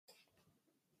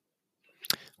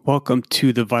Welcome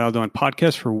to the Vital Dawn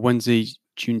podcast for Wednesday,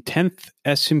 June 10th.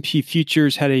 S&P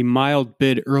futures had a mild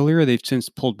bid earlier. They've since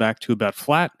pulled back to about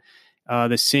flat.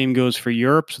 The same goes for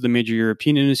Europe. So the major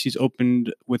European indices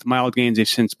opened with mild gains. They've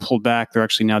since pulled back. They're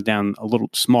actually now down a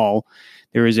little small.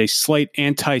 There is a slight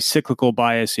anti-cyclical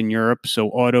bias in Europe. So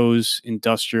autos,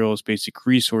 industrials, basic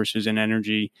resources, and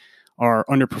energy are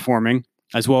underperforming,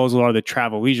 as well as a lot of the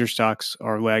travel leisure stocks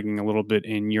are lagging a little bit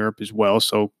in Europe as well.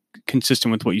 So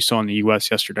consistent with what you saw in the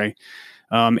U.S. yesterday.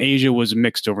 Asia was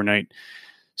mixed overnight.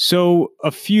 So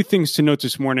a few things to note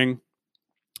this morning.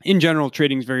 In general,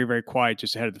 trading is very, very quiet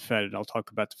just ahead of the Fed, and I'll talk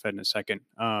about the Fed in a second.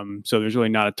 So there's really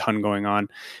not a ton going on.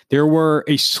 There were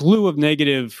a slew of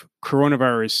negative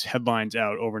coronavirus headlines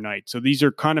out overnight. So these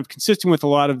are kind of consistent with a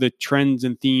lot of the trends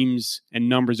and themes and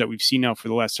numbers that we've seen now for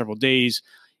the last several days.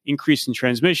 Increase in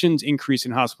transmissions, increase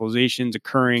in hospitalizations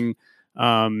occurring.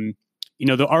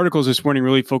 The articles this morning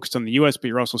really focused on the U.S., but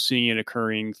you're also seeing it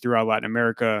occurring throughout Latin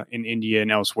America, in India,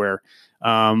 and elsewhere.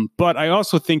 But I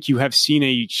also think you have seen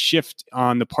a shift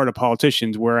on the part of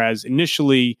politicians, whereas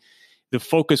initially the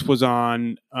focus was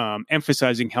on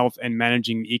emphasizing health and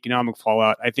managing the economic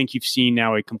fallout. I think you've seen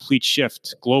now a complete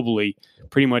shift globally,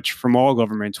 pretty much from all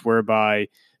governments, whereby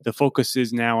the focus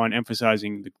is now on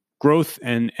emphasizing the growth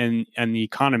and the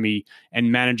economy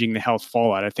and managing the health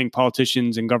fallout. I think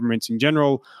politicians and governments in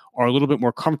general are a little bit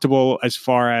more comfortable as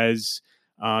far as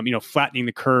flattening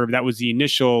the curve. That was the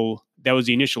initial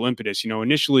impetus.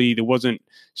 Initially there wasn't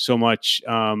so much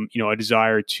a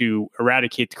desire to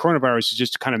eradicate the coronavirus,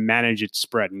 just to kind of manage its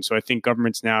spread. And so I think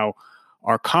governments now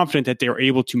are confident that they're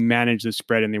able to manage the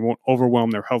spread and they won't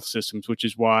overwhelm their health systems, which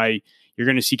is why you're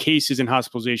going to see cases and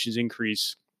hospitalizations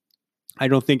increase. I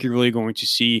don't think you're really going to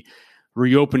see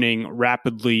reopening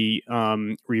rapidly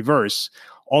reverse.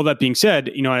 All that being said,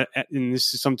 and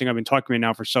this is something I've been talking about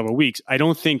now for several weeks, I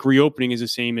don't think reopening is the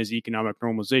same as economic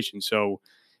normalization. So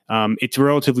it's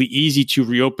relatively easy to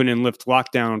reopen and lift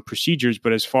lockdown procedures,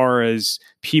 but as far as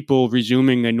people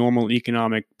resuming their normal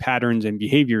economic patterns and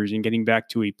behaviors and getting back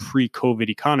to a pre-COVID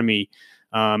economy,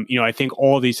 I think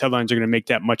all these headlines are going to make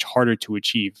that much harder to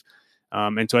achieve.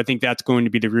 And so I think that's going to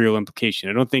be the real implication.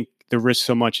 I don't think the risk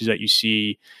so much is that you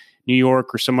see New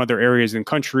York or some other areas in the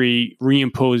country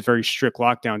reimpose very strict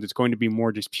lockdowns. It's going to be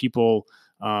more just people's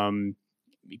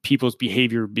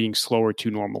behavior being slower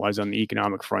to normalize on the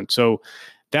economic front. So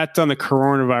that's on the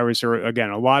coronavirus, or again,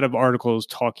 a lot of articles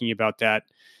talking about that.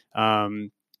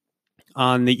 On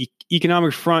the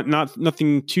economic front,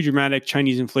 nothing too dramatic.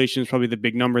 Chinese inflation is probably the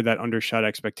big number that undershot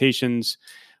expectations.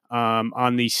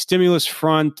 On the stimulus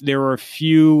front, there were a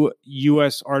few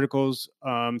U.S. articles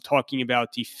talking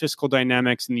about the fiscal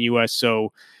dynamics in the U.S.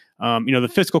 So, the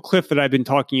fiscal cliff that I've been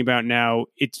talking about now,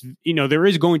 there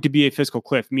is going to be a fiscal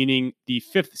cliff, meaning the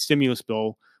fifth stimulus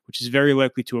bill, which is very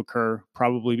likely to occur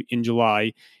probably in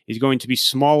July, is going to be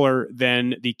smaller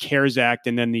than the CARES Act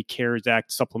and then the CARES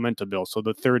Act supplemental bill. So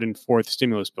the third and fourth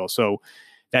stimulus bill. So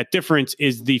that difference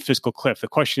is the fiscal cliff. The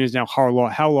question is now,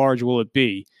 how large will it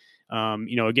be?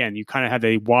 Again, you kind of have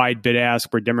a wide bid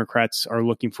ask where Democrats are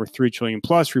looking for $3 trillion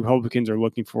plus, Republicans are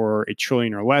looking for $1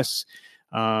 trillion or less.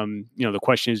 The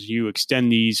question is, do you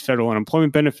extend these federal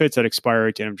unemployment benefits that expire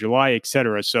at the end of July, et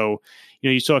cetera? So,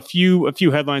 you saw a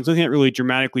few headlines. Nothing that really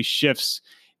dramatically shifts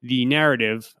the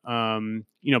narrative,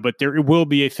 but there will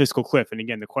be a fiscal cliff. And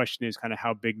again, the question is kind of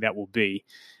how big that will be.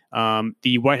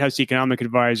 The White House economic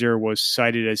advisor was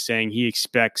cited as saying he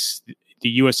expects the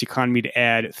U.S. economy to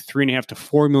add 3.5 to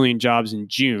 4 million jobs in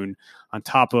June, on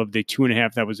top of the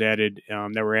 2.5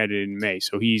 that were added in May.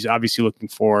 So he's obviously looking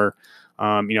for,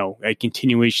 a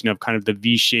continuation of kind of the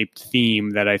V-shaped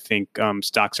theme that I think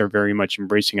stocks are very much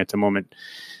embracing at the moment.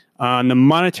 On the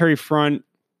monetary front,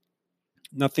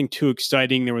 nothing too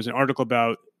exciting. There was an article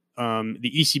about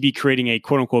the ECB creating a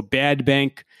quote unquote bad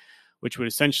bank, which would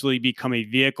essentially become a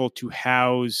vehicle to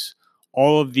house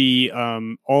all of the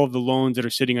loans that are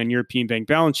sitting on European bank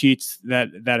balance sheets that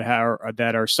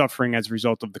are suffering as a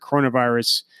result of the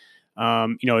coronavirus.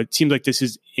 It seems like this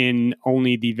is in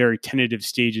only the very tentative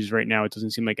stages right now. It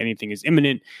doesn't seem like anything is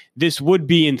imminent. This would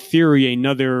be, in theory,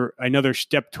 another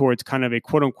step towards kind of a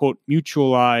quote unquote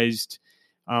mutualized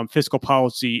fiscal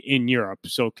policy in Europe.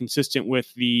 So consistent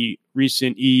with the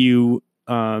recent EU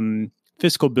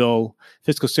fiscal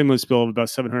stimulus bill of about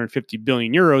 750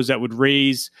 billion euros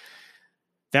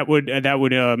that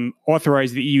would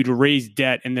authorize the EU to raise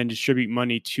debt and then distribute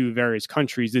money to various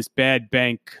countries. This bad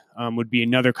bank would be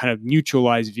another kind of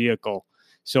neutralized vehicle.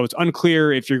 So it's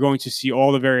unclear if you're going to see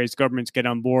all the various governments get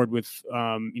on board with,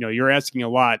 you're asking a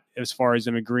lot as far as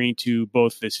them agreeing to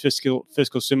both this fiscal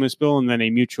stimulus bill and then a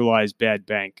mutualized bad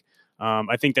bank.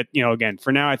 I think that, again,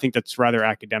 for now, I think that's rather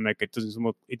academic. It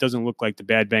doesn't look like the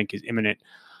bad bank is imminent.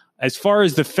 As far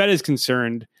as the Fed is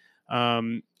concerned,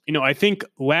 I think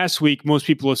last week most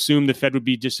people assumed the Fed would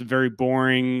be just a very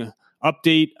boring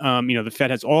update. The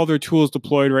Fed has all their tools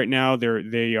deployed right now.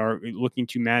 They are looking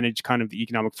to manage kind of the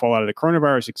economic fallout of the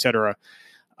coronavirus, et cetera.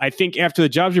 I think after the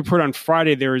jobs report on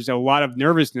Friday, there is a lot of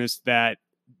nervousness that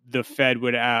the Fed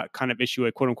would kind of issue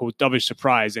a quote unquote dovish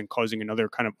surprise and causing another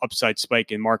kind of upside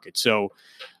spike in markets. So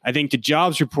I think the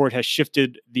jobs report has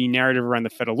shifted the narrative around the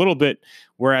Fed a little bit,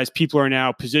 whereas people are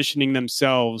now positioning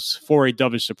themselves for a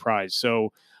dovish surprise.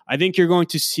 So I think you're going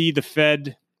to see the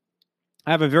Fed.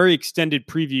 I have a very extended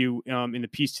preview in the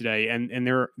piece today, and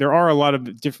there are a lot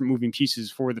of different moving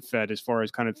pieces for the Fed as far as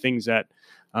kind of things that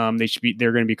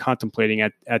they're going to be contemplating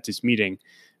at this meeting.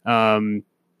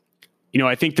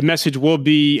 I think the message will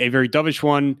be a very dovish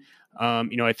one.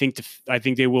 I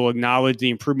think they will acknowledge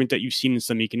the improvement that you've seen in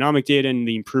some economic data and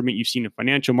the improvement you've seen in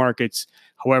financial markets.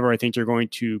 However, I think they're going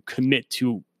to commit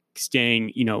to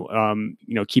staying,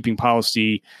 keeping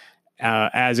policy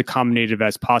as accommodative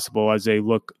as possible as they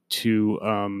look to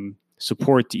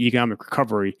support the economic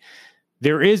recovery.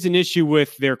 There is an issue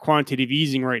with their quantitative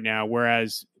easing right now,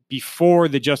 whereas before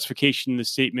the justification in the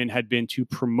statement had been to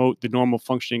promote the normal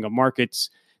functioning of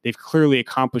markets. They've clearly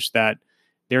accomplished that.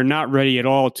 They're not ready at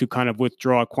all to kind of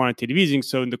withdraw quantitative easing.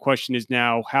 So the question is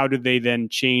now, how do they then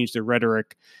change the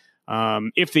rhetoric?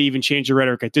 If they even change the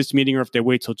rhetoric at this meeting, or if they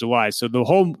wait till July. So the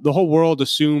whole world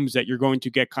assumes that you're going to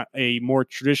get a more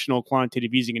traditional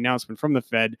quantitative easing announcement from the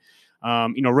Fed.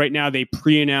 Right now they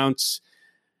pre-announce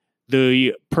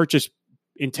the purchase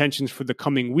intentions for the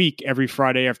coming week every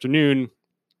Friday afternoon.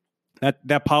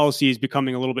 That policy is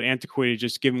becoming a little bit antiquated,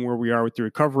 just given where we are with the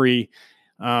recovery.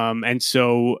 And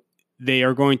so they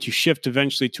are going to shift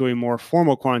eventually to a more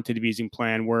formal quantitative easing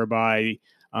plan, whereby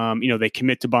they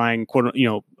commit to buying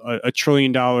 $1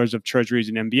 trillion of treasuries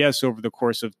and MBS over the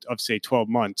course of say 12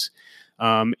 months.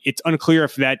 It's unclear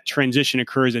if that transition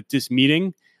occurs at this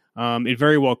meeting. It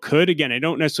very well could. Again, I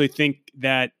don't necessarily think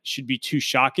that should be too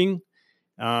shocking.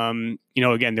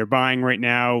 Again, they're buying right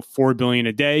now $4 billion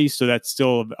a day, so that's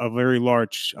still a very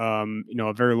large,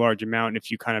 amount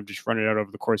if you kind of just run it out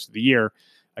over the course of the year.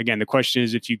 Again, the question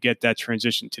is, if you get that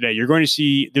transition today, you're going to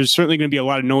see there's certainly going to be a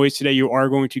lot of noise today. You are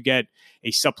going to get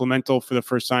a supplemental for the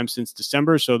first time since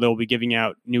December, so they'll be giving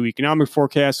out new economic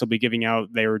forecasts. They'll be giving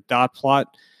out their dot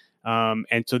plot,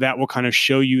 and so that will kind of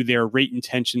show you their rate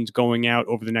intentions going out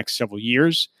over the next several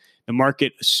years. The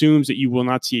market assumes that you will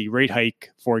not see a rate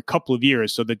hike for a couple of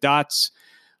years. So the dots,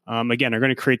 again, are going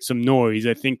to create some noise.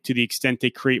 I think to the extent they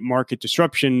create market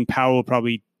disruption, Powell will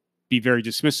probably be very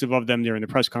dismissive of them during the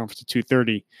press conference at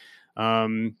 2:30.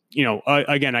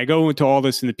 Again, I go into all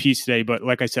this in the piece today, but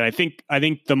like I said, I think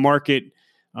the market,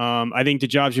 I think the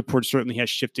jobs report certainly has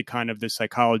shifted kind of the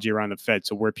psychology around the Fed.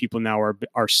 So where people now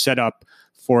are set up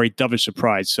for a dovish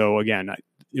surprise. So again,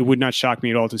 it would not shock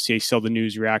me at all to see a sell the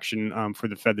news reaction for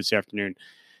the Fed this afternoon.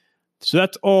 So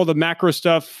that's all the macro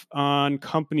stuff on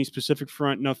company specific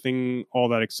front. Nothing all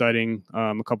that exciting.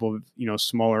 A couple of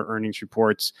smaller earnings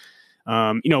reports.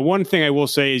 One thing I will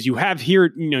say is you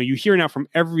hear now from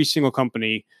every single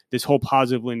company this whole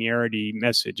positive linearity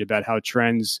message about how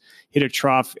trends hit a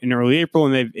trough in early April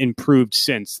and they've improved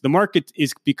since. The market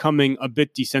is becoming a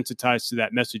bit desensitized to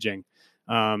that messaging.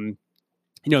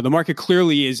 The market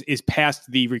clearly is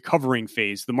past the recovering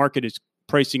phase. The market is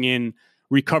pricing in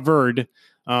recovered.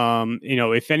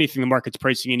 If anything, the market's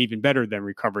pricing in even better than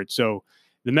recovered. So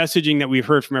the messaging that we've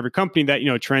heard from every company that,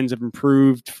 trends have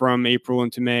improved from April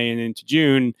into May and into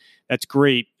June, that's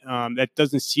great. That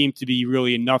doesn't seem to be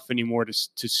really enough anymore to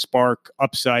spark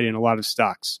upside in a lot of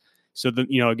stocks. So,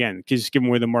 again, just given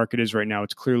where the market is right now,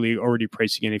 it's clearly already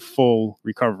pricing in a full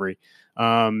recovery.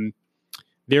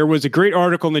 There was a great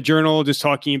article in the Journal just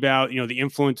talking about, the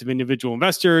influence of individual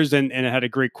investors, and it had a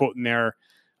great quote in there,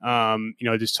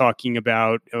 just talking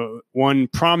about one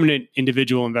prominent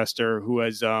individual investor who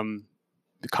has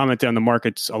commented on the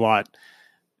markets a lot.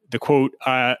 The quote,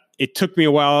 "It took me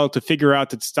a while to figure out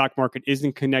that the stock market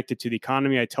isn't connected to the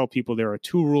economy. I tell people there are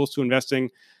 2 rules to investing.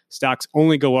 Stocks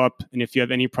only go up, and if you have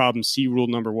any problems, see rule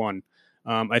number 1.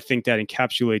 I think that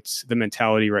encapsulates the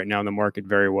mentality right now in the market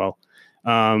very well.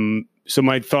 So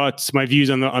my views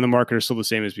on the market are still the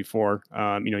same as before.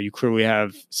 You clearly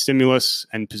have stimulus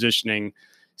and positioning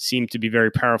seem to be very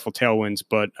powerful tailwinds,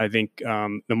 but I think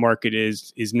the market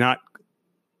is not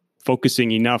focusing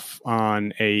enough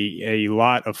on a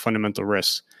lot of fundamental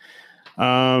risks,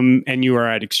 and you are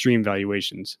at extreme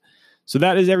valuations. So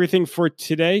that is everything for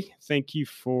today. Thank you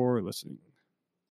for listening.